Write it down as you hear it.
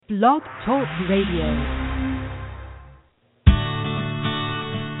Blog Talk Radio.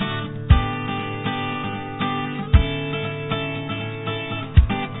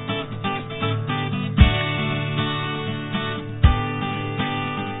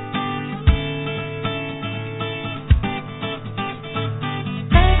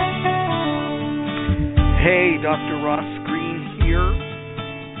 Hey, Dr. Ross Green here.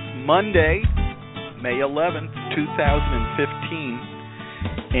 Monday, May 11th, 2015.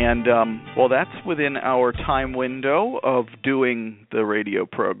 And, that's within our time window of doing the radio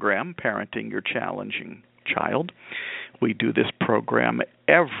program, Parenting Your Challenging Child. We do this program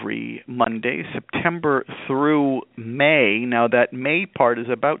every Monday, September through May. Now, that May part is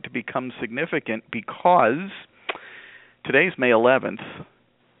about to become significant because today's May 11th,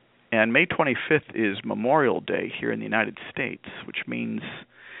 and May 25th is Memorial Day here in the United States, which means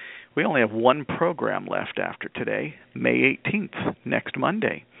we only have one program left after today, May 18th, next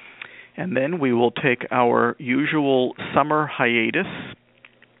Monday. And then we will take our usual summer hiatus,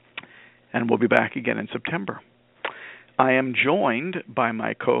 and we'll be back again in September. I am joined by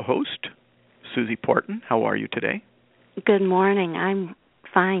my co-host, Susie Porton. How are you today? Good morning. I'm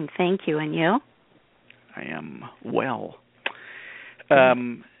fine, thank you. And you? I am well.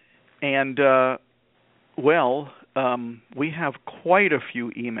 We have quite a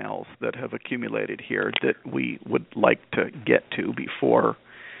few emails that have accumulated here that we would like to get to before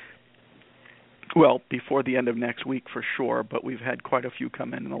the end of next week for sure, but we've had quite a few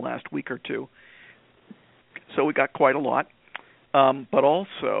come in the last week or two. So we got quite a lot. But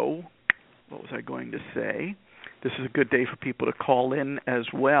also, what was I going to say? This is a good day for people to call in as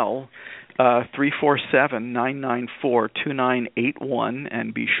well, 347-994-2981,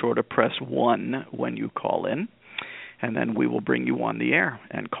 and be sure to press 1 when you call in, and then we will bring you on the air.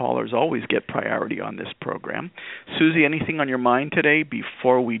 And callers always get priority on this program. Susie, anything on your mind today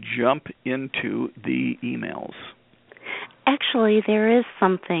before we jump into the emails? Actually, there is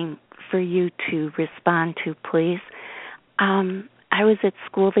something for you to respond to, please. I was at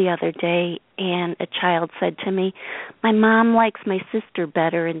school the other day, and a child said to me, "My mom likes my sister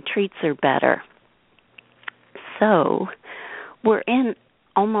better and treats her better." So we're in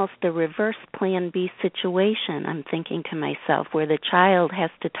almost a reverse Plan B situation, I'm thinking to myself, where the child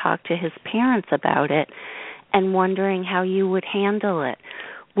has to talk to his parents about it and wondering how you would handle it.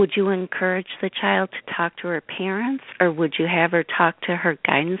 Would you encourage the child to talk to her parents, or would you have her talk to her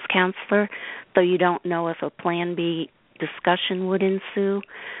guidance counselor, though you don't know if a Plan B discussion would ensue?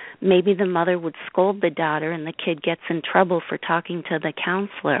 Maybe the mother would scold the daughter and the kid gets in trouble for talking to the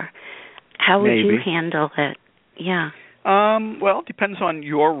counselor. How would you handle it? Yeah. It depends on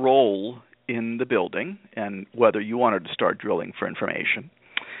your role in the building and whether you wanted to start drilling for information.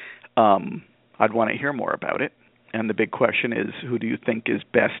 I'd want to hear more about it. And the big question is, who do you think is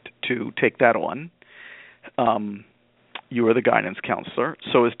best to take that on? You are the guidance counselor,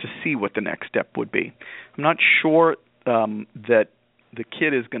 so as to see what the next step would be. I'm not sure that the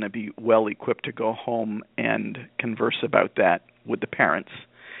kid is going to be well equipped to go home and converse about that with the parents.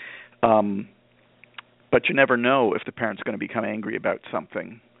 But you never know if the parent's going to become angry about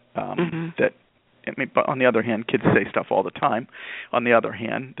something. But on the other hand, kids say stuff all the time. On the other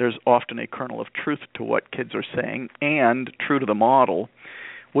hand, there's often a kernel of truth to what kids are saying, and true to the model,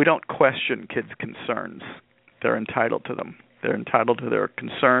 we don't question kids' concerns. They're entitled to them. They're entitled to their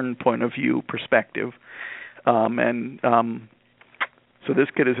concern, point of view, perspective. So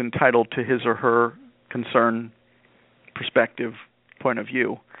this kid is entitled to his or her concern, perspective, point of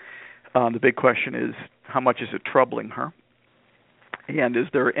view. The big question is, how much is it troubling her? And is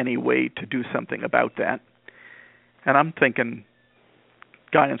there any way to do something about that? And I'm thinking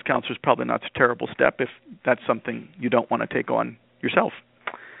guidance counselor is probably not a terrible step if that's something you don't want to take on yourself.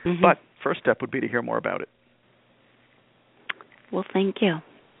 But first step would be to hear more about it. Well, thank you.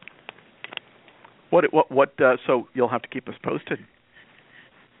 So you'll have to keep us posted.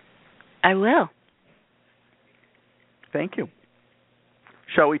 I will. Thank you.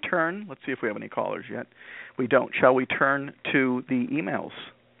 Shall we turn? Let's see if we have any callers yet. We don't. Shall we turn to the emails?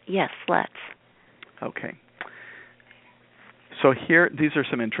 Yes, let's. Okay. So these are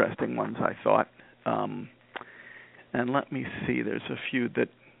some interesting ones, I thought. And let me see. There's a few that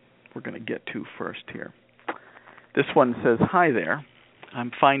we're going to get to first here. This one says, "Hi there.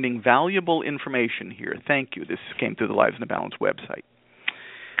 I'm finding valuable information here. Thank you." This came through the Lives in a Balance website.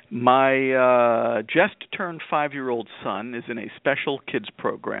 My just-turned 5-year-old son is in a special kids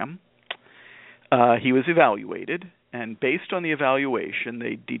program. He was evaluated, and based on the evaluation,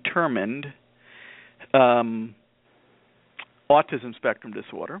 they determined autism spectrum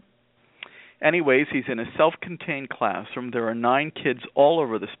disorder. Anyways, he's in a self-contained classroom. There are 9 kids all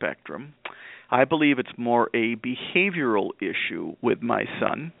over the spectrum. I believe it's more a behavioral issue with my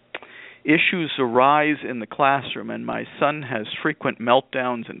son. Issues arise in the classroom, and my son has frequent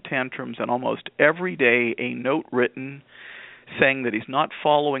meltdowns and tantrums, and almost every day a note written saying that he's not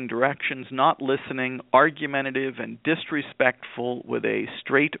following directions, not listening, argumentative and disrespectful with a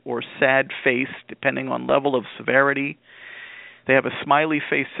straight or sad face, depending on level of severity. They have a smiley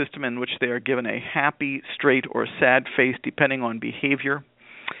face system in which they are given a happy, straight, or sad face, depending on behavior.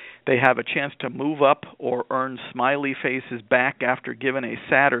 They have a chance to move up or earn smiley faces back after given a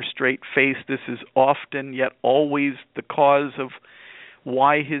sad or straight face. This is often, yet always, the cause of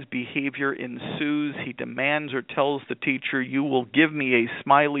why his behavior ensues. He demands or tells the teacher, "You will give me a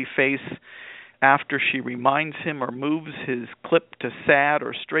smiley face." After she reminds him or moves his clip to sad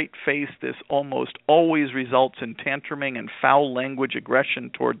or straight face, this almost always results in tantruming and foul language aggression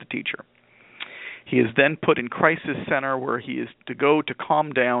toward the teacher. He is then put in crisis center where he is to go to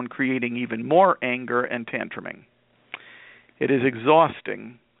calm down, creating even more anger and tantruming. It is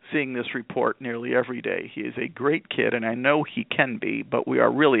exhausting seeing this report nearly every day. He is a great kid, and I know he can be, but we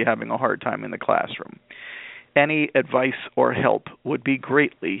are really having a hard time in the classroom. Any advice or help would be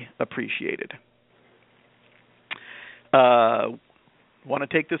greatly appreciated. Want to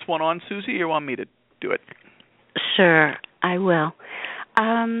take this one on, Susie, or you want me to do it? Sure, I will.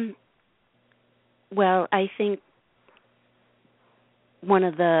 Well, I think one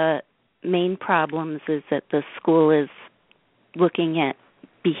of the main problems is that the school is looking at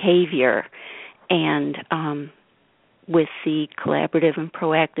behavior, and with the collaborative and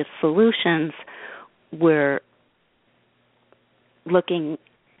proactive solutions, we're looking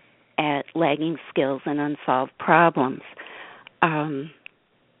at lagging skills and unsolved problems.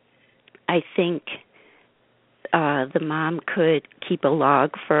 I think the mom could keep a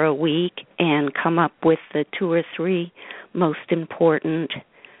log for a week and come up with the 2 or 3 most important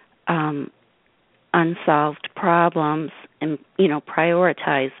unsolved problems and,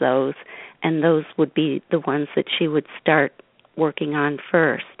 prioritize those, and those would be the ones that she would start working on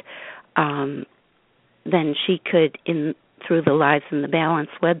first. Then she could, through the Lives in the Balance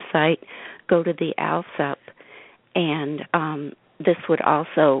website, go to the ALSUP, and this would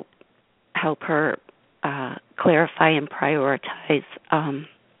also help her clarify and prioritize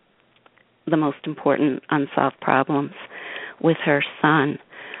the most important unsolved problems with her son.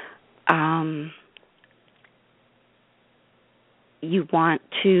 You want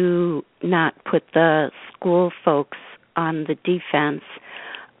to not put the school folks on the defense,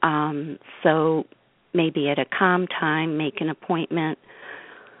 so maybe at a calm time make an appointment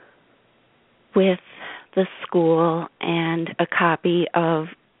with the school and a copy of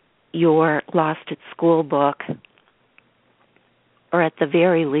your Lost at School book, or at the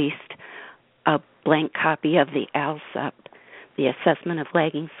very least a blank copy of the ALSUP, the Assessment of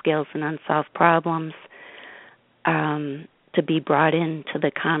Lagging Skills and Unsolved Problems, to be brought into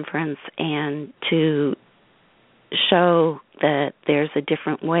the conference and to show that there's a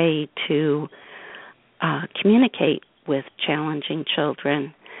different way to communicate with challenging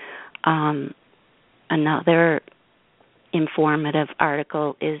children. Another informative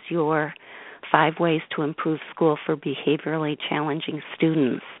article is your 5 ways to improve school for behaviorally challenging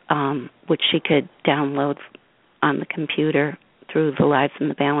students, which she could download on the computer through the Lives in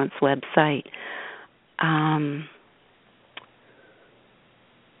the Balance website.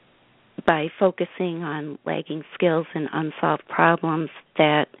 By focusing on lagging skills and unsolved problems,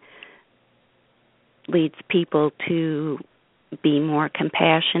 that leads people to be more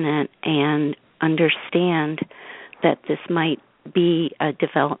compassionate and understand that this might be a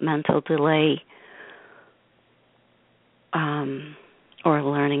developmental delay or a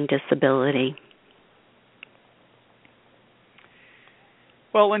learning disability.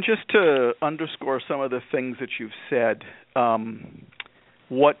 Well, and just to underscore some of the things that you've said,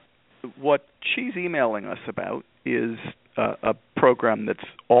 what she's emailing us about is a program that's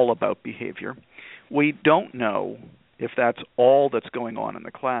all about behavior. We don't know if that's all that's going on in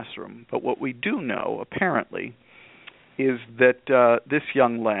the classroom, but what we do know, apparently, is that this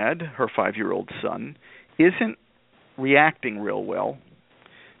young lad, her 5-year-old son, isn't reacting real well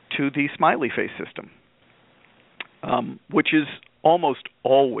to the smiley face system, which is almost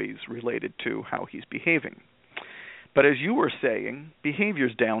always related to how he's behaving. But as you were saying,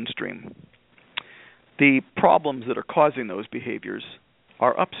 behavior's downstream. The problems that are causing those behaviors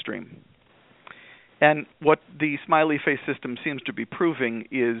are upstream. And what the smiley face system seems to be proving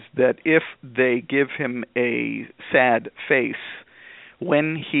is that if they give him a sad face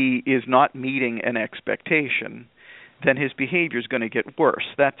when he is not meeting an expectation, then his behavior is going to get worse.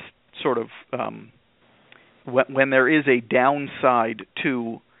 That's sort of when there is a downside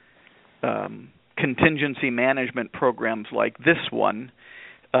to contingency management programs like this one,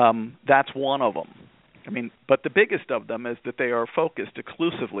 that's one of them. I mean, but the biggest of them is that they are focused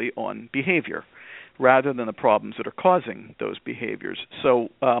exclusively on behavior rather than the problems that are causing those behaviors. So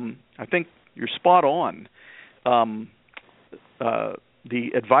I think you're spot on. The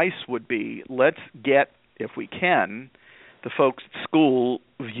advice would be, let's get, if we can, the folks at school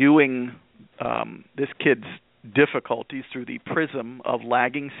viewing this kid's difficulties through the prism of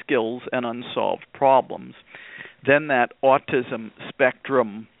lagging skills and unsolved problems. Then that autism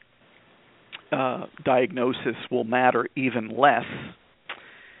spectrum diagnosis will matter even less.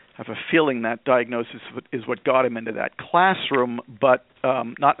 I have a feeling that diagnosis is what got him into that classroom, but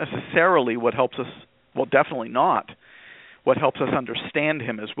not necessarily what helps us, well, definitely not what helps us understand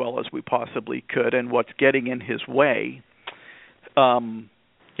him as well as we possibly could and what's getting in his way.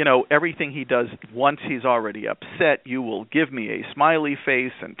 Everything he does once he's already upset, you will give me a smiley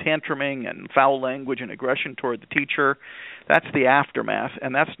face and tantruming and foul language and aggression toward the teacher. That's the aftermath,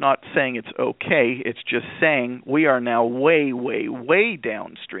 and that's not saying it's okay. It's just saying we are now way, way, way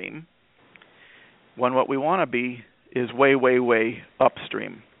downstream when what we want to be is way, way, way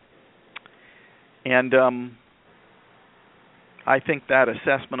upstream. And I think that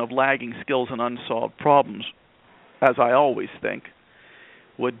assessment of lagging skills and unsolved problems, as I always think,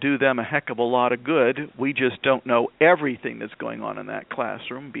 would do them a heck of a lot of good. We just don't know everything that's going on in that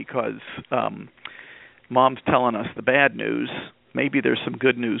classroom because Mom's telling us the bad news. Maybe there's some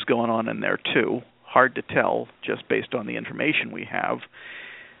good news going on in there too. Hard to tell just based on the information we have.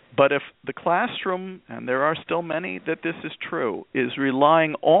 But if the classroom, and there are still many that this is true, is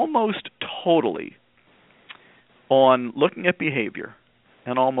relying almost totally on looking at behavior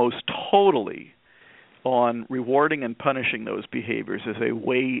and almost totally on rewarding and punishing those behaviors as a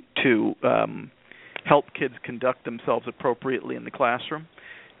way to help kids conduct themselves appropriately in the classroom,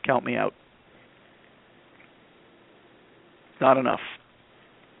 count me out. Not enough.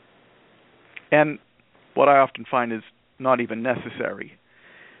 And what I often find is not even necessary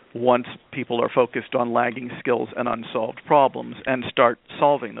once people are focused on lagging skills and unsolved problems and start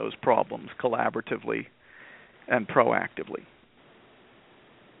solving those problems collaboratively and proactively.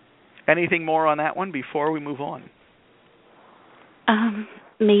 Anything more on that one before we move on?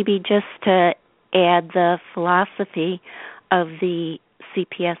 Maybe just to add the philosophy of the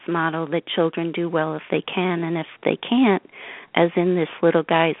CPS model that children do well if they can, and if they can't, as in this little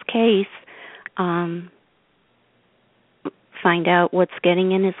guy's case, find out what's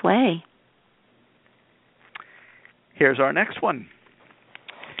getting in his way. Here's our next one.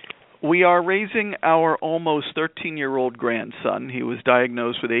 We are raising our almost 13-year-old grandson. He was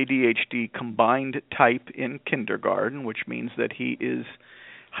diagnosed with ADHD combined type in kindergarten, which means that he is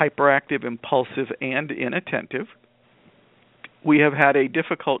hyperactive, impulsive, and inattentive. We have had a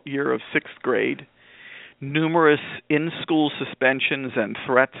difficult year of 6th grade, numerous in-school suspensions and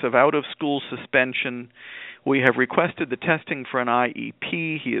threats of out-of-school suspension. We have requested the testing for an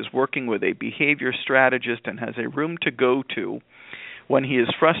IEP. He is working with a behavior strategist and has a room to go to when he is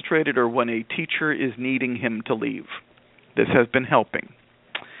frustrated or when a teacher is needing him to leave. This has been helping.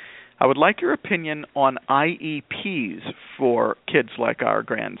 I would like your opinion on IEPs for kids like our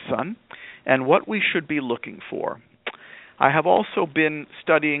grandson and what we should be looking for. I have also been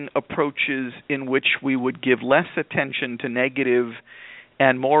studying approaches in which we would give less attention to negative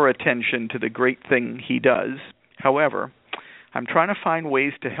and more attention to the great thing he does. However, I'm trying to find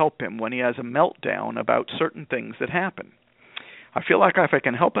ways to help him when he has a meltdown about certain things that happen. I feel like if I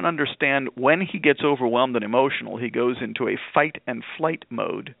can help him understand when he gets overwhelmed and emotional, he goes into a fight and flight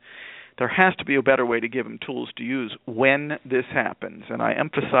mode. There has to be a better way to give him tools to use when this happens. And I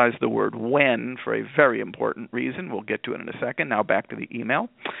emphasize the word when for a very important reason. We'll get to it in a second. Now back to the email.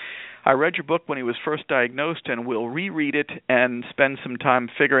 I read your book when he was first diagnosed and will reread it and spend some time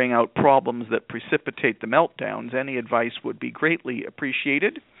figuring out problems that precipitate the meltdowns. Any advice would be greatly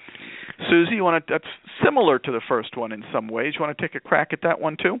appreciated. Susie, that's similar to the first one in some ways. You want to take a crack at that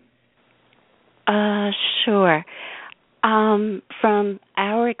one too? Sure. From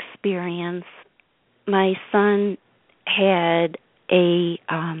our experience, my son had a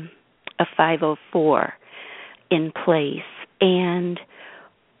 504 in place, and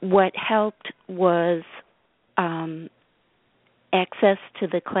what helped was access to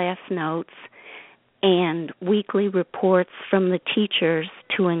the class notes and weekly reports from the teachers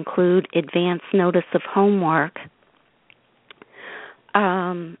to include advance notice of homework,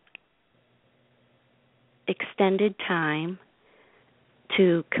 extended time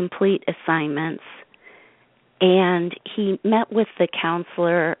to complete assignments, and he met with the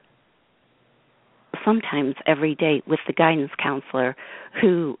counselor sometimes every day with the guidance counselor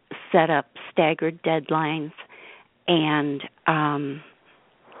who set up staggered deadlines and I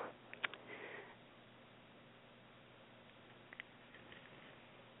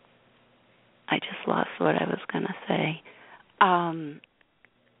just lost what I was going to say.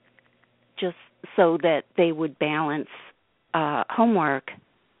 Just so that they would balance homework,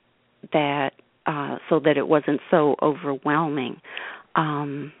 that so that it wasn't so overwhelming.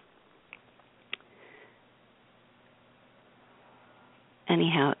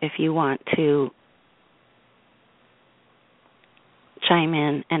 Anyhow, if you want to chime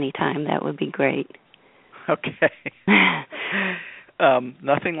in anytime, that would be great. Okay.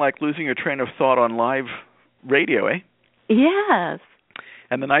 Nothing like losing your train of thought on live radio, eh? Yes.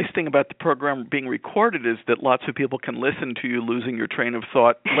 And the nice thing about the program being recorded is that lots of people can listen to you losing your train of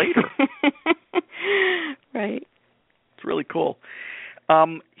thought later. Right. It's really cool.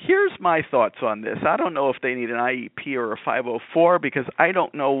 Here's my thoughts on this. I don't know if they need an IEP or a 504 because I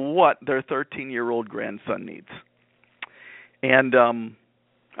don't know what their 13-year-old grandson needs. And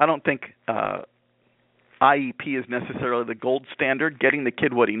I don't think IEP is necessarily the gold standard. Getting the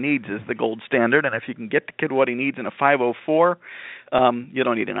kid what he needs is the gold standard, and if you can get the kid what he needs in a 504, you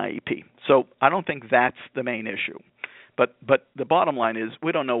don't need an IEP. So I don't think that's the main issue. But the bottom line is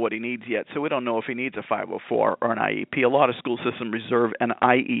we don't know what he needs yet, so we don't know if he needs a 504 or an IEP. A lot of school systems reserve an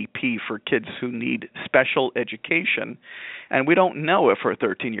IEP for kids who need special education, and we don't know if our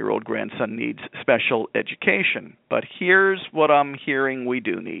 13-year-old grandson needs special education. But here's what I'm hearing we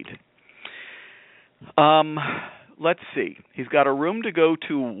do need. Let's see. He's got a room to go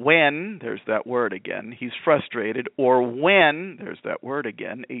to when, there's that word again, he's frustrated, or when, there's that word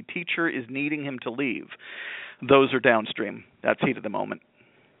again, a teacher is needing him to leave. Those are downstream. That's heat of the moment.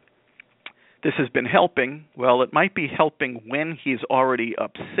 This has been helping. Well, it might be helping when he's already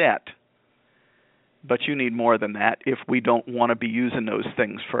upset, but you need more than that if we don't want to be using those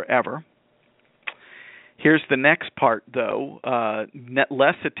things forever. Here's the next part, though.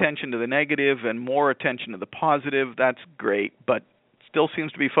 Less attention to the negative and more attention to the positive. That's great, but still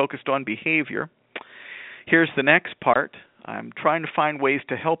seems to be focused on behavior. Here's the next part. I'm trying to find ways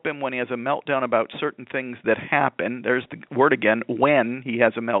to help him when he has a meltdown about certain things that happen. There's the word again, when he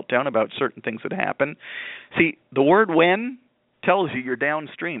has a meltdown about certain things that happen. See, the word when tells you you're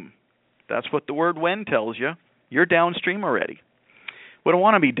downstream. That's what the word when tells you. You're downstream already. We don't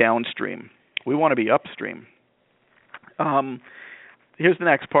want to be downstream. We want to be upstream. Here's the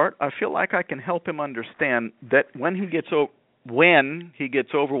next part. I feel like I can help him understand that when he gets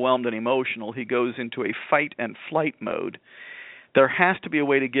overwhelmed and emotional, he goes into a fight and flight mode. There has to be a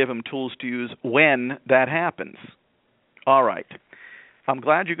way to give him tools to use when that happens. All right. I'm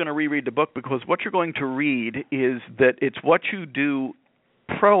glad you're going to reread the book because what you're going to read is that it's what you do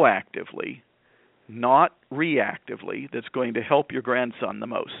proactively, not reactively, that's going to help your grandson the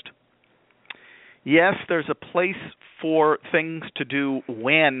most. Yes, there's a place for things to do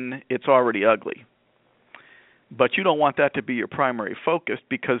when it's already ugly. But you don't want that to be your primary focus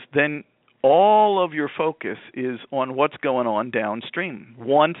because then all of your focus is on what's going on downstream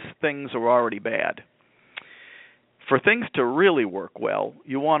once things are already bad. For things to really work well,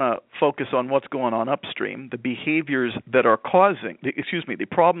 you want to focus on what's going on upstream, the behaviors that are causing, the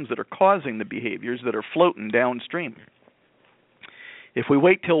problems that are causing the behaviors that are floating downstream. If we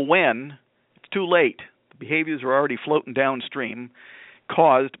wait till when, it's too late. The behaviors are already floating downstream,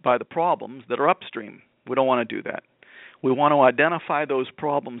 caused by the problems that are upstream. We don't want to do that. We want to identify those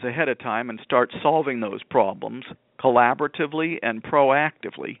problems ahead of time and start solving those problems collaboratively and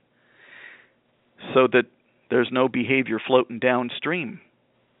proactively so that there's no behavior floating downstream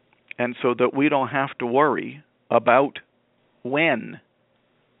and so that we don't have to worry about when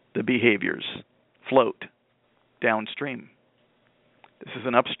the behaviors float downstream. This is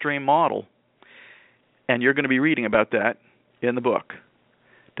an upstream model, and you're going to be reading about that in the book.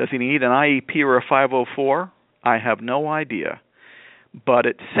 Does he need an IEP or a 504? I have no idea. But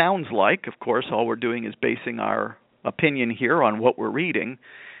it sounds like, of course, all we're doing is basing our opinion here on what we're reading.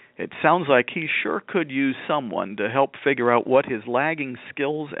 It sounds like he sure could use someone to help figure out what his lagging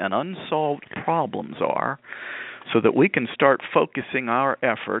skills and unsolved problems are so that we can start focusing our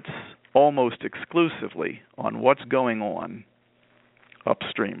efforts almost exclusively on what's going on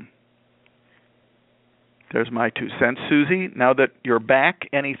upstream. There's my 2 cents. Susie, now that you're back,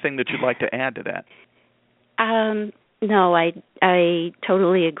 anything that you'd like to add to that? No, I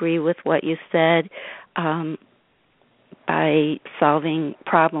totally agree with what you said. By solving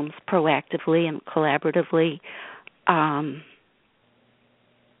problems proactively and collaboratively,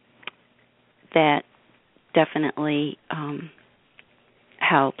 that definitely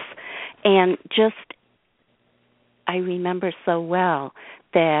helps. And just I remember so well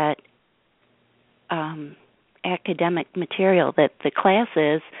that academic material, that the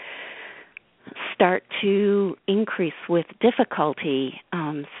classes start to increase with difficulty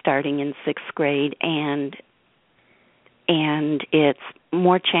starting in 6th grade, and it's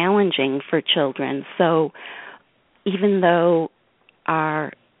more challenging for children. So even though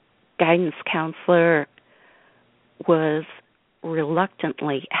our guidance counselor was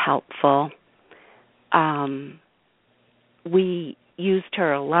reluctantly helpful, we used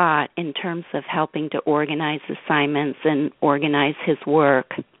her a lot in terms of helping to organize assignments and organize his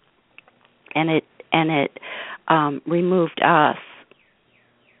work, and it removed us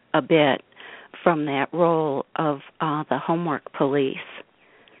a bit from that role of the homework police.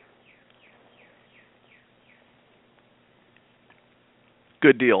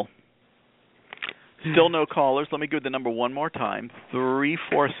 Good deal. Still no callers. Let me give the number one more time,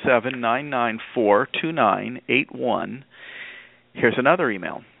 347-994-2981. Here's another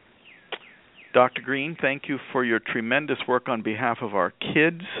email. Dr. Green, thank you for your tremendous work on behalf of our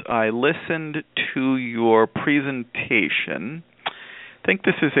kids. I listened to your presentation. I think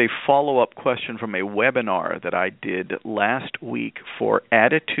this is a follow-up question from a webinar that I did last week for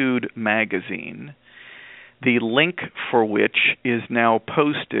Attitude Magazine, the link for which is now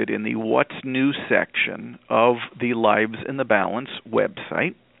posted in the What's New section of the Lives in the Balance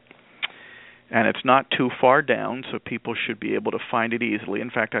website. And it's not too far down, so people should be able to find it easily. In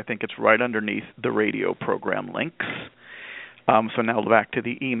fact, I think it's right underneath the radio program links. So now back to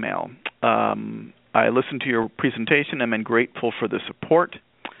the email. I listened to your presentation and I'm grateful for the support.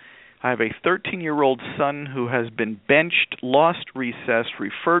 I have a 13-year-old son who has been benched, lost recess,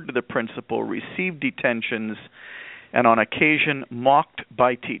 referred to the principal, received detentions, and on occasion mocked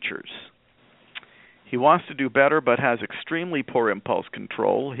by teachers. He wants to do better but has extremely poor impulse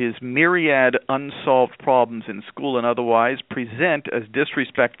control. His myriad unsolved problems in school and otherwise present as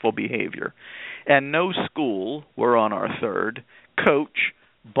disrespectful behavior. And no school, we're on our third, coach,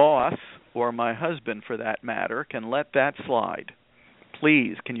 boss, or my husband for that matter, can let that slide.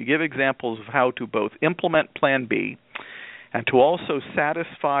 Please, can you give examples of how to both implement Plan B and to also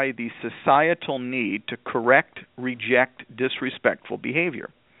satisfy the societal need to correct, reject disrespectful behavior?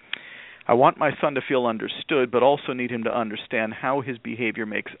 I want my son to feel understood, but also need him to understand how his behavior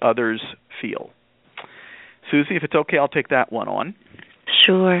makes others feel. Susie, if it's okay, I'll take that one on.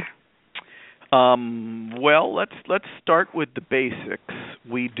 Sure. Well, let's start with the basics.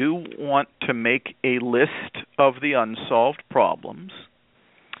 We do want to make a list of the unsolved problems,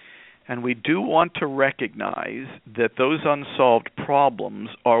 and we do want to recognize that those unsolved problems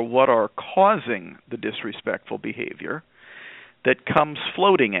are what are causing the disrespectful behavior that comes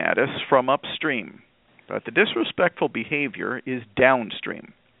floating at us from upstream. But the disrespectful behavior is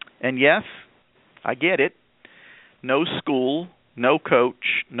downstream. And yes, I get it. No school, no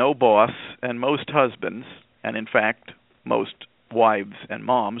coach, no boss, and most husbands, and in fact, most wives and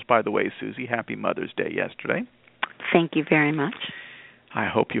moms. By the way, Susie, happy Mother's Day yesterday. Thank you very much. I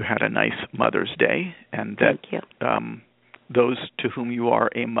hope you had a nice Mother's Day, and that those to whom you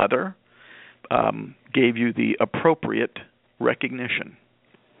are a mother gave you the appropriate recognition.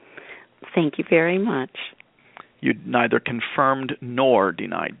 Thank you very much. You neither confirmed nor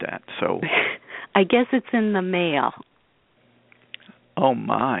denied that, so... I guess it's in the mail. Oh,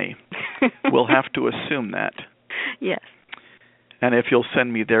 my. We'll have to assume that. Yes. And if you'll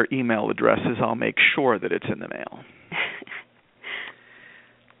send me their email addresses, I'll make sure that it's in the mail.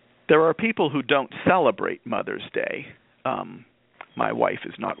 There are people who don't celebrate Mother's Day. My wife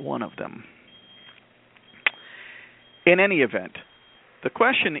is not one of them. In any event, the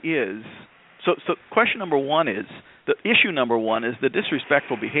question is, so question number one is, the issue number one is the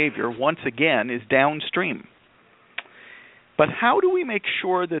disrespectful behavior, once again, is downstream. But how do we make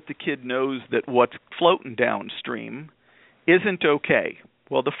sure that the kid knows that what's floating downstream isn't okay?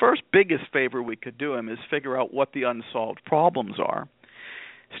 Well, the first biggest favor we could do him is figure out what the unsolved problems are,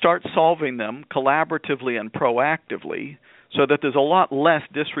 start solving them collaboratively and proactively so that there's a lot less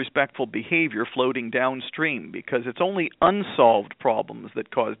disrespectful behavior floating downstream, because it's only unsolved problems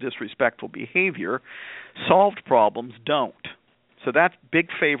that cause disrespectful behavior. Solved problems don't. So that's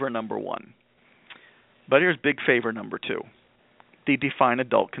big favor number one. But here's big favor number two, the define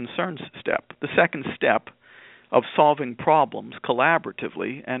adult concerns step, the second step of solving problems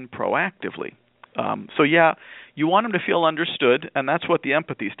collaboratively and proactively. You want him to feel understood, and that's what the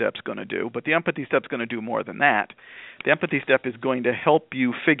empathy step's going to do. But the empathy step's going to do more than that. The empathy step is going to help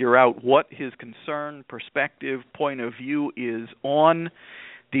you figure out what his concern, perspective, point of view is on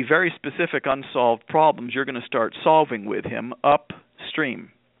the very specific unsolved problems you're going to start solving with him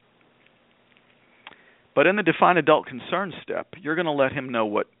upstream. But in the define adult concerns step, you're going to let him know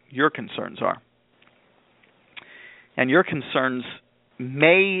what your concerns are. And your concerns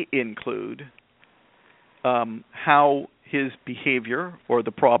may include how his behavior or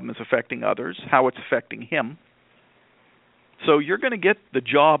the problem is affecting others, how it's affecting him. So you're going to get the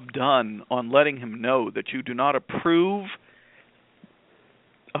job done on letting him know that you do not approve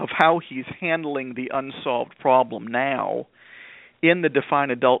of how he's handling the unsolved problem now in the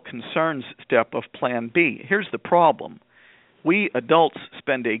define adult concerns step of Plan B. Here's the problem. We adults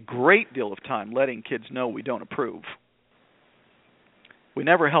spend a great deal of time letting kids know we don't approve. We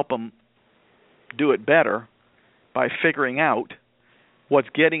never help them do it better by figuring out what's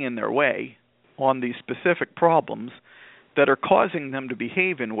getting in their way on these specific problems that are causing them to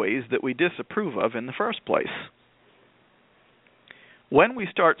behave in ways that we disapprove of in the first place. When we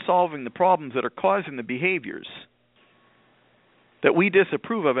start solving the problems that are causing the behaviors that we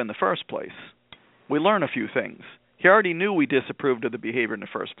disapprove of in the first place, we learn a few things. He already knew we disapproved of the behavior in the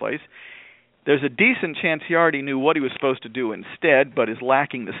first place. There's a decent chance he already knew what he was supposed to do instead, but is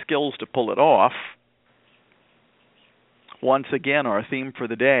lacking the skills to pull it off. Once again, our theme for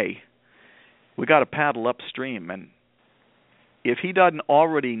the day, we got to paddle upstream. And if he doesn't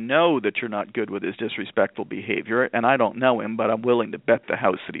already know that you're not good with his disrespectful behavior, and I don't know him, but I'm willing to bet the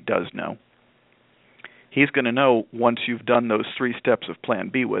house that he does know, he's going to know once you've done those 3 steps of Plan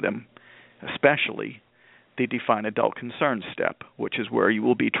B with him, especially the define adult concerns step, which is where you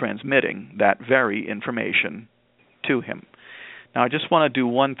will be transmitting that very information to him. Now, I just want to do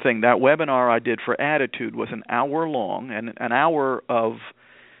one thing. That webinar I did for Attitude was an hour long, and an hour of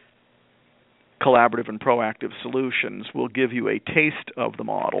collaborative and proactive solutions will give you a taste of the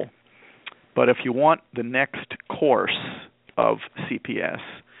model. But if you want the next course of CPS,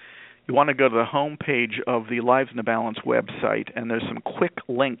 you want to go to the home page of the Lives in the Balance website, and there's some quick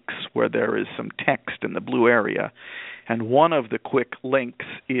links where there is some text in the blue area. And one of the quick links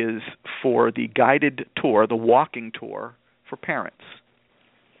is for the guided tour, the walking tour for parents.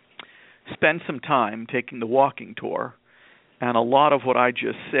 Spend some time taking the walking tour, and a lot of what I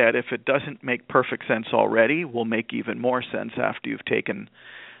just said, if it doesn't make perfect sense already, will make even more sense after you've taken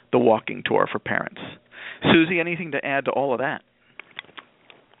the walking tour for parents. Susie, anything to add to all of that?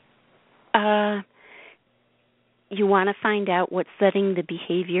 You want to find out what's setting the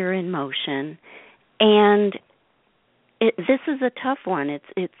behavior in motion, and this is a tough one.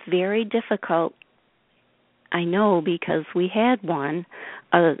 It's very difficult. I know because we had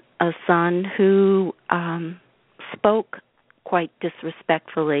a son who spoke quite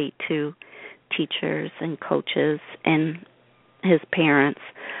disrespectfully to teachers and coaches and his parents.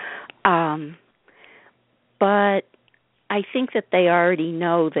 But I think that they already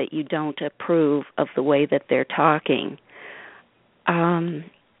know that you don't approve of the way that they're talking.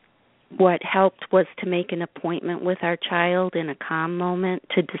 What helped was to make an appointment with our child in a calm moment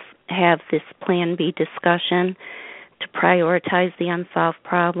to have this Plan B discussion, to prioritize the unsolved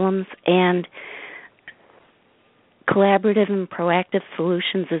problems. And collaborative and proactive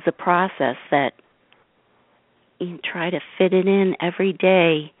solutions is a process that you try to fit it in every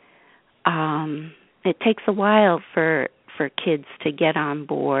day. It takes a while for kids to get on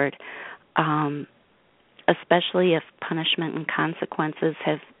board, especially if punishment and consequences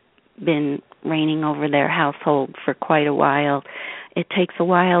have been reigning over their household for quite a while. It takes a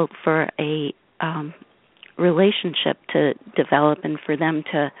while for a relationship to develop and for them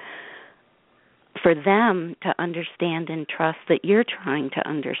to understand and trust that you're trying to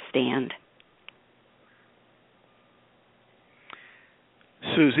understand.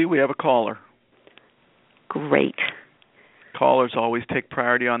 Susie, we have a caller. Great. Callers always take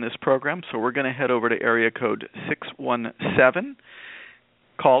priority on this program, so we're going to head over to area code 617.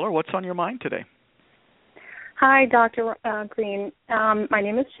 Caller, what's on your mind today? Hi, Dr. Green. My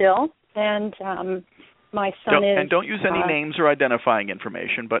name is Jill, and my son is... And don't use any names or identifying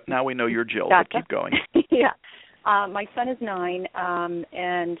information, but now we know you're Jill, gotcha. But keep going. Yeah. My son is 9,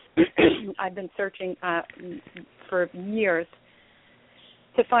 and I've been searching for years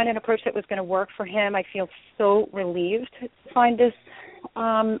to find an approach that was going to work for him. I feel so relieved to find this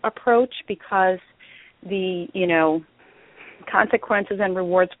approach because the, consequences and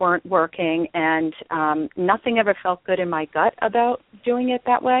rewards weren't working, and nothing ever felt good in my gut about doing it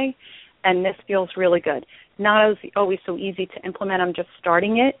that way, and this feels really good. Not always so easy to implement. I'm just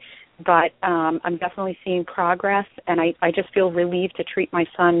starting it, but I'm definitely seeing progress, and I just feel relieved to treat my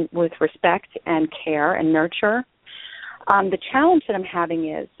son with respect and care and nurture. The challenge that I'm having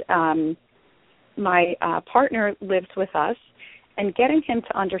is my partner lives with us, and getting him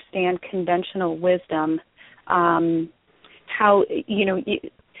to understand conventional wisdom, how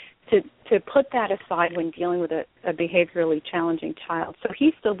to to put that aside when dealing with a behaviorally challenging child. So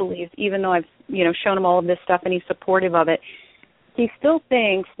he still believes, even though I've, shown him all of this stuff and he's supportive of it, he still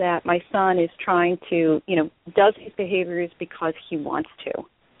thinks that my son is trying to, does these behaviors because he wants to.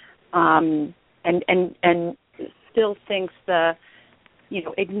 And still thinks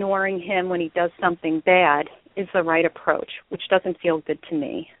ignoring him when he does something bad is the right approach, which doesn't feel good to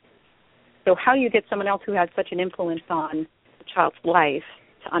me. So how do you get someone else who has such an influence on the child's life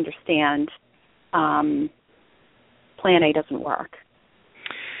to understand Plan A doesn't work?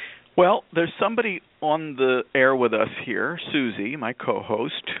 Well, there's somebody on the air with us here, Susie, my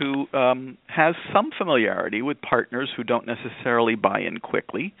co-host, who has some familiarity with partners who don't necessarily buy in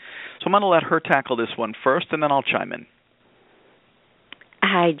quickly. So I'm going to let her tackle this one first, and then I'll chime in.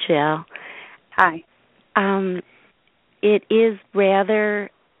 Hi, Jill. Hi. It is rather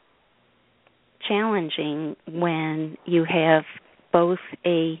challenging when you have both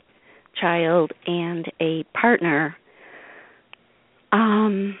a child and a partner,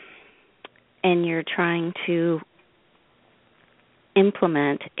 and you're trying to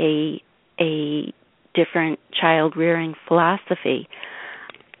implement a different child rearing philosophy.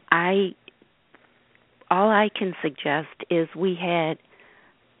 All I can suggest is we had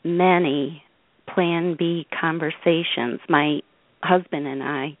many Plan B conversations. My husband and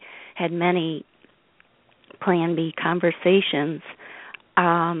I had many Plan B conversations,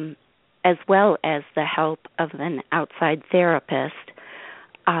 as well as the help of an outside therapist,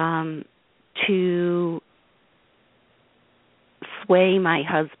 to sway my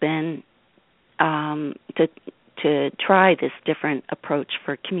husband to try this different approach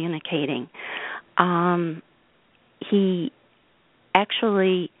for communicating. He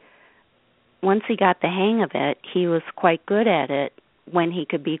actually, once he got the hang of it, he was quite good at it when he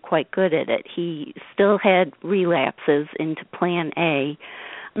could be quite good at it. He still had relapses into Plan A,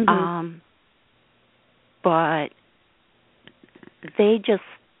 but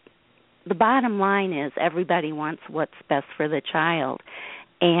the bottom line is everybody wants what's best for the child.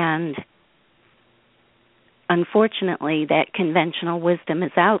 And unfortunately, that conventional wisdom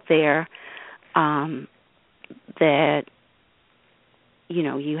is out there that,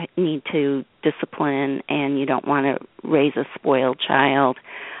 you need to discipline and you don't want to raise a spoiled child.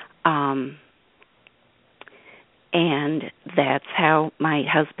 And that's how my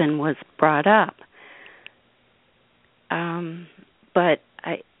husband was brought up. But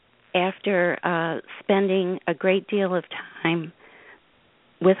after spending a great deal of time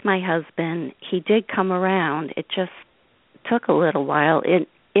with my husband, he did come around. It just took a little while. It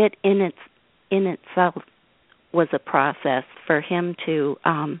in itself was a process for him to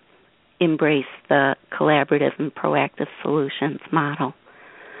embrace the collaborative and proactive solutions model.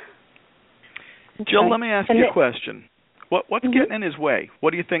 Jill, let me ask you a question. What's getting in his way?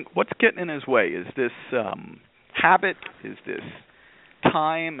 What do you think? What's getting in his way? Is this habit? Is this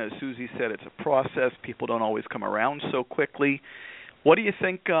time? As Susie said, it's a process. People don't always come around so quickly. What do you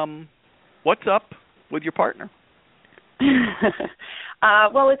think? What's up with your partner?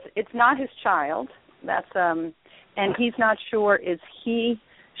 Well, it's not his child. That's and he's not sure.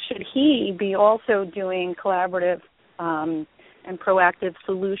 Should he be also doing collaborative and proactive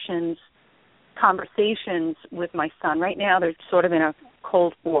solutions conversations with my son? Right now, they're sort of in a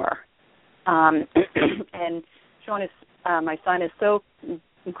Cold War, and Sean my son is so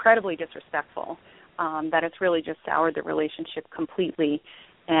incredibly disrespectful that it's really just soured the relationship completely.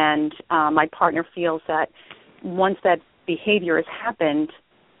 And my partner feels that once that behavior has happened,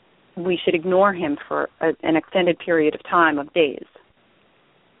 we should ignore him for an extended period of time, of days.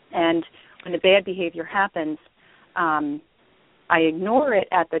 And when the bad behavior happens, I ignore it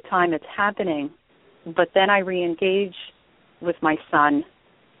at the time it's happening, but then I re-engage with my son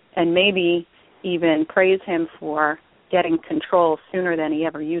and maybe even praise him for getting control sooner than he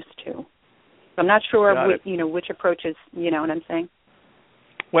ever used to. So I'm not sure which approach is, you know what I'm saying?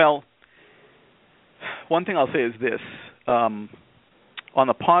 Well, one thing I'll say is this. On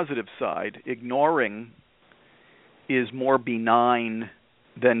the positive side, ignoring is more benign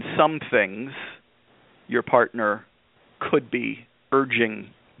than some things your partner could be urging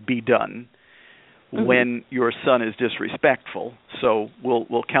be done when your son is disrespectful. So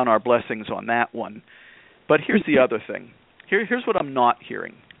we'll count our blessings on that one. But here's the other thing. Here's what I'm not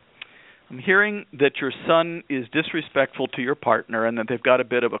hearing. I'm hearing that your son is disrespectful to your partner and that they've got a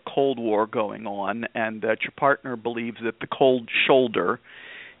bit of a Cold War going on, and that your partner believes that the cold shoulder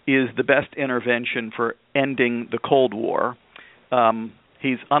is the best intervention for ending the Cold War.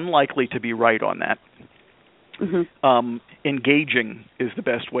 He's unlikely to be right on that. Engaging is the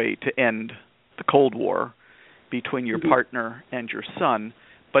best way to end the Cold War between your partner and your son.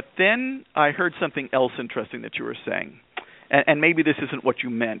 But then I heard something else interesting that you were saying, and maybe this isn't what you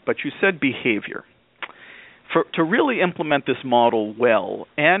meant, but you said behavior. To really implement this model well,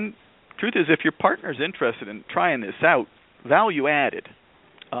 and truth is, if your partner's interested in trying this out, value added.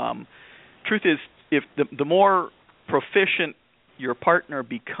 Truth is, if the more proficient your partner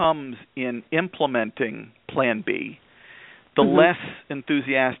becomes in implementing Plan B, the less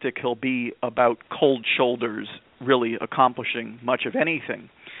enthusiastic he'll be about cold shoulders really accomplishing much of anything.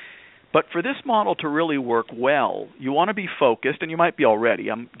 But for this model to really work well, you want to be focused, and you might be already.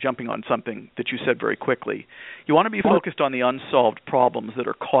 I'm jumping on something that you said very quickly. You want to be focused on the unsolved problems that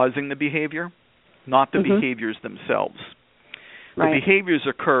are causing the behavior, not the behaviors themselves. Right. The behaviors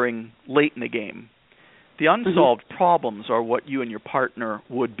occurring late in the game. The unsolved problems are what you and your partner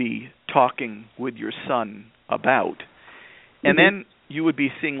would be talking with your son about. And then you would be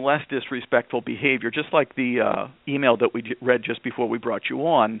seeing less disrespectful behavior, just like the email that we read just before we brought you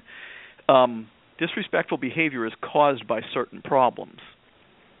on. Disrespectful behavior is caused by certain problems,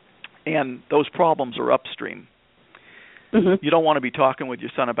 and those problems are upstream. You don't want to be talking with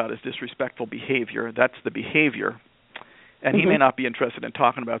your son about his disrespectful behavior. That's the behavior, and he may not be interested in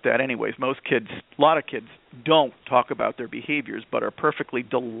talking about that anyways. Most kids, a lot of kids, don't talk about their behaviors, but are perfectly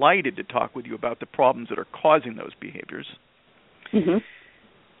delighted to talk with you about the problems that are causing those behaviors.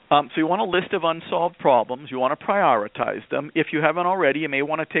 So you want a list of unsolved problems. You want to prioritize them. If you haven't already, you may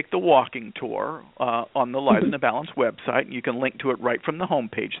want to take the walking tour on the Lives in the Balance website, and you can link to it right from the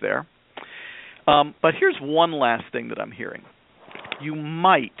homepage there. But here's one last thing that I'm hearing. You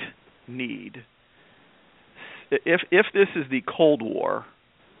might need, if this is the Cold War,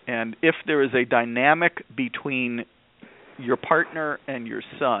 and if there is a dynamic between your partner and your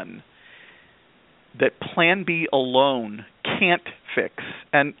son that Plan B alone can't fix.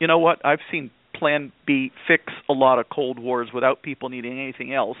 And you know what? I've seen Plan B fix a lot of Cold Wars without people needing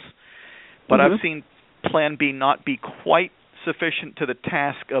anything else. But I've seen Plan B not be quite sufficient to the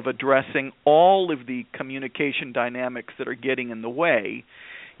task of addressing all of the communication dynamics that are getting in the way.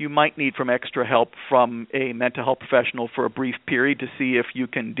 You might need some extra help from a mental health professional for a brief period to see if you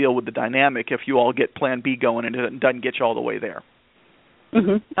can deal with the dynamic if you all get Plan B going and it doesn't get you all the way there.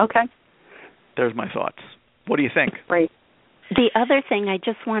 Okay. There's my thoughts. What do you think? Right. The other thing I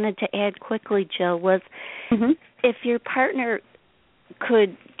just wanted to add quickly, Jill, was if your partner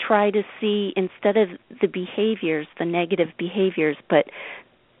could try to see, instead of the behaviors, the negative behaviors, but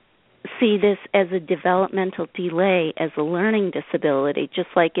see this as a developmental delay, as a learning disability, just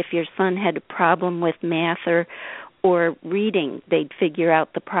like if your son had a problem with math or reading, they'd figure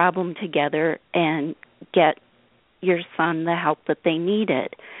out the problem together and get your son the help that they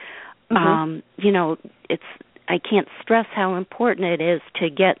needed. I can't stress how important it is to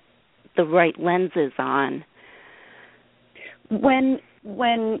get the right lenses on. When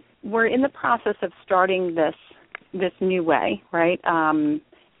we're in the process of starting this new way, right? And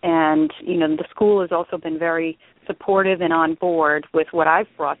the school has also been very supportive and on board with what I've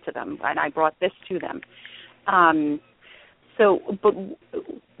brought to them, and I brought this to them. But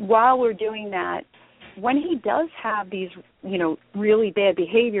while we're doing that, when he does have these, really bad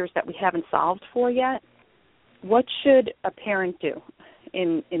behaviors that we haven't solved for yet, what should a parent do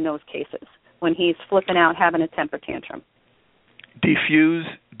in those cases when he's flipping out, having a temper tantrum? Defuse,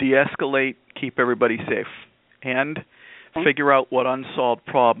 de-escalate, keep everybody safe, and figure out what unsolved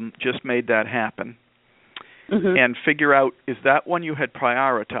problem just made that happen, and figure out, is that one you had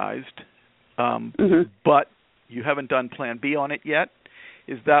prioritized, but you haven't done Plan B on it yet?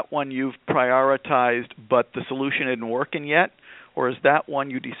 Is that one you've prioritized but the solution isn't working yet? Or is that one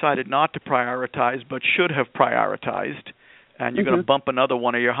you decided not to prioritize but should have prioritized, and you're going to bump another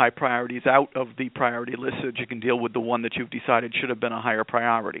one of your high priorities out of the priority list so that you can deal with the one that you've decided should have been a higher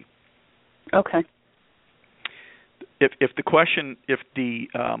priority? Okay. If the question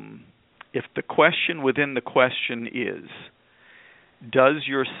within the question is, does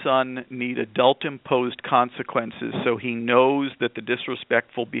your son need adult-imposed consequences so he knows that the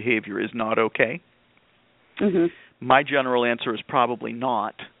disrespectful behavior is not okay? My general answer is probably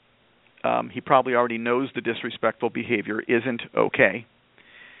not. He probably already knows the disrespectful behavior isn't okay.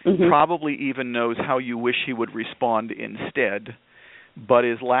 Probably even knows how you wish he would respond instead, but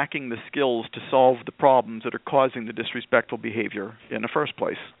is lacking the skills to solve the problems that are causing the disrespectful behavior in the first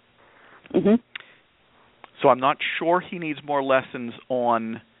place. So I'm not sure he needs more lessons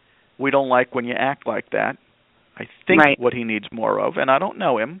on, we don't like when you act like that. I think what he needs more of, and I don't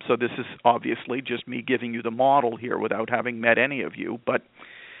know him, so this is obviously just me giving you the model here without having met any of you, but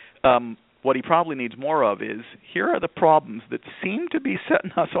what he probably needs more of is, here are the problems that seem to be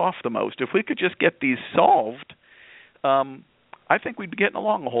setting us off the most. If we could just get these solved, I I think we'd be getting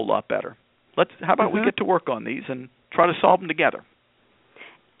along a whole lot better. How about we get to work on these and try to solve them together?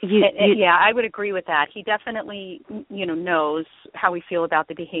 Yeah, I would agree with that. He definitely, knows how we feel about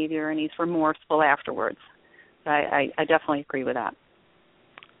the behavior, and he's remorseful afterwards. I definitely agree with that.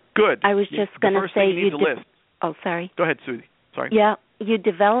 Good. I was just going to say list. Oh, sorry. Go ahead, Susie. Sorry. Yeah, you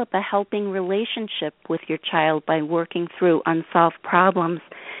develop a helping relationship with your child by working through unsolved problems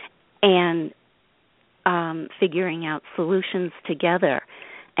and figuring out solutions together.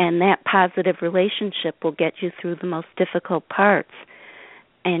 And that positive relationship will get you through the most difficult parts.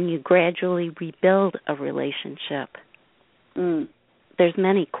 And you gradually rebuild a relationship. There's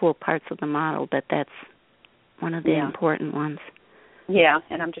many cool parts of the model, but that's one of the important ones. Yeah,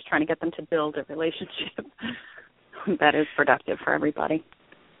 and I'm just trying to get them to build a relationship that is productive for everybody.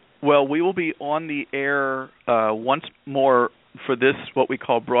 Well, we will be on the air once more for this, what we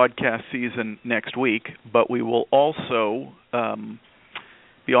call broadcast season, next week, but we will also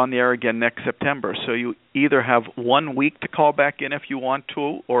be on the air again next September. So you either have 1 week to call back in if you want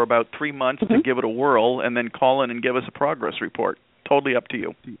to, or about 3 months to give it a whirl, and then call in and give us a progress report. Totally up to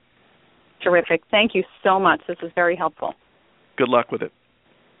you. Terrific. Thank you so much. This is very helpful. Good luck with it.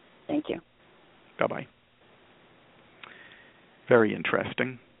 Thank you. Bye-bye. Very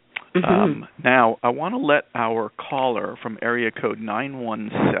interesting. Now, I want to let our caller from area code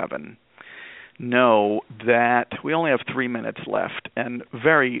 917 know that we only have 3 minutes left, and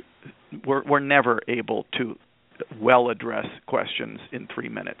we're never able to well address questions in 3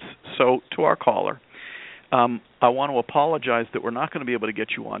 minutes. So to our caller, I want to apologize that we're not going to be able to get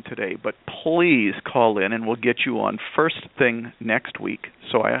you on today, but please call in and we'll get you on first thing next week.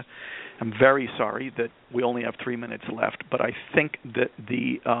 So I'm very sorry that we only have 3 minutes left, but I think that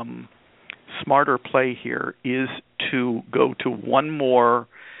the smarter play here is to go to one more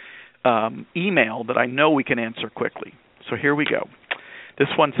email that I know we can answer quickly. So here we go. This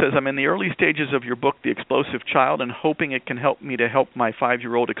one says, I'm in the early stages of your book, The Explosive Child, and hoping it can help me to help my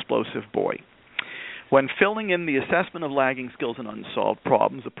 5-year-old explosive boy. When filling in the assessment of lagging skills and unsolved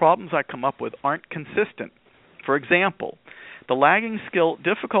problems, the problems I come up with aren't consistent. For example, the lagging skill,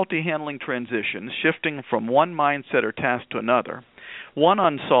 difficulty handling transitions, shifting from one mindset or task to another. One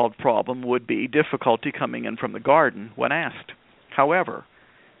unsolved problem would be difficulty coming in from the garden when asked. However,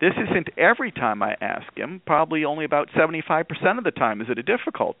 this isn't every time I ask him. Probably only about 75% of the time is it a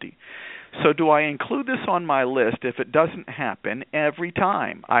difficulty. So do I include this on my list if it doesn't happen every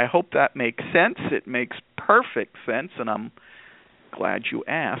time? I hope that makes sense. It makes perfect sense, and I'm glad you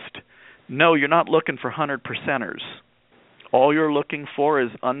asked. No, you're not looking for 100%ers. All you're looking for is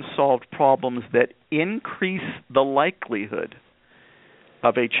unsolved problems that increase the likelihood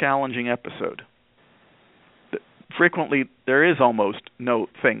of a challenging episode. Frequently, there is almost no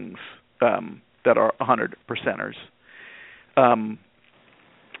things that are 100%ers.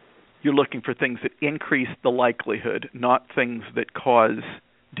 You're looking for things that increase the likelihood, not things that cause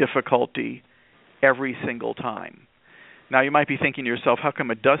difficulty every single time. Now, you might be thinking to yourself, how come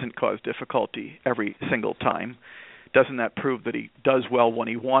it doesn't cause difficulty every single time? Doesn't that prove that he does well when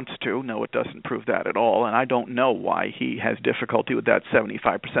he wants to? No, it doesn't prove that at all, and I don't know why he has difficulty with that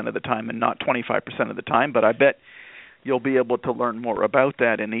 75% of the time and not 25% of the time, but I bet you'll be able to learn more about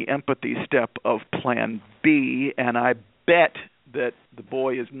that in the empathy step of Plan B, and I bet that the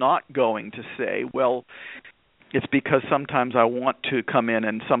boy is not going to say, well, it's because sometimes I want to come in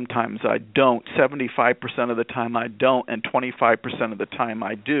and sometimes I don't. 75% of the time I don't, and 25% of the time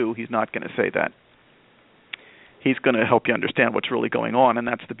I do. He's not going to say that. He's going to help you understand what's really going on, and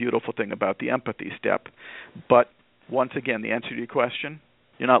that's the beautiful thing about the empathy step. But once again, the answer to your question,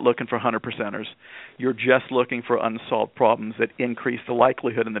 you're not looking for 100%ers. You're just looking for unsolved problems that increase the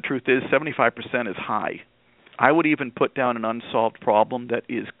likelihood, and the truth is 75% is high. I would even put down an unsolved problem that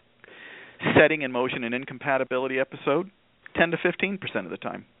is setting in motion an incompatibility episode 10 to 15% of the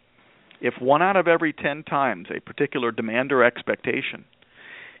time. If 1 out of every 10 times a particular demand or expectation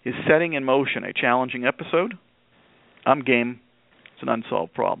is setting in motion a challenging episode, I'm game. It's an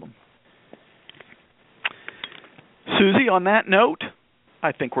unsolved problem. Susie, on that note,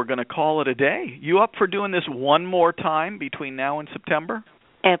 I think we're going to call it a day. You up for doing this one more time between now and September?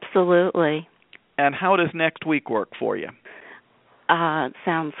 Absolutely. And how does next week work for you?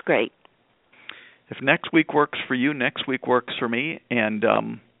 Sounds great. If next week works for you, next week works for me. And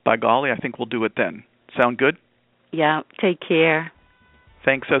by golly, I think we'll do it then. Sound good? Yeah, take care.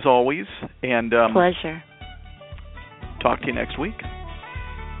 Thanks as always. And pleasure. Talk to you next week.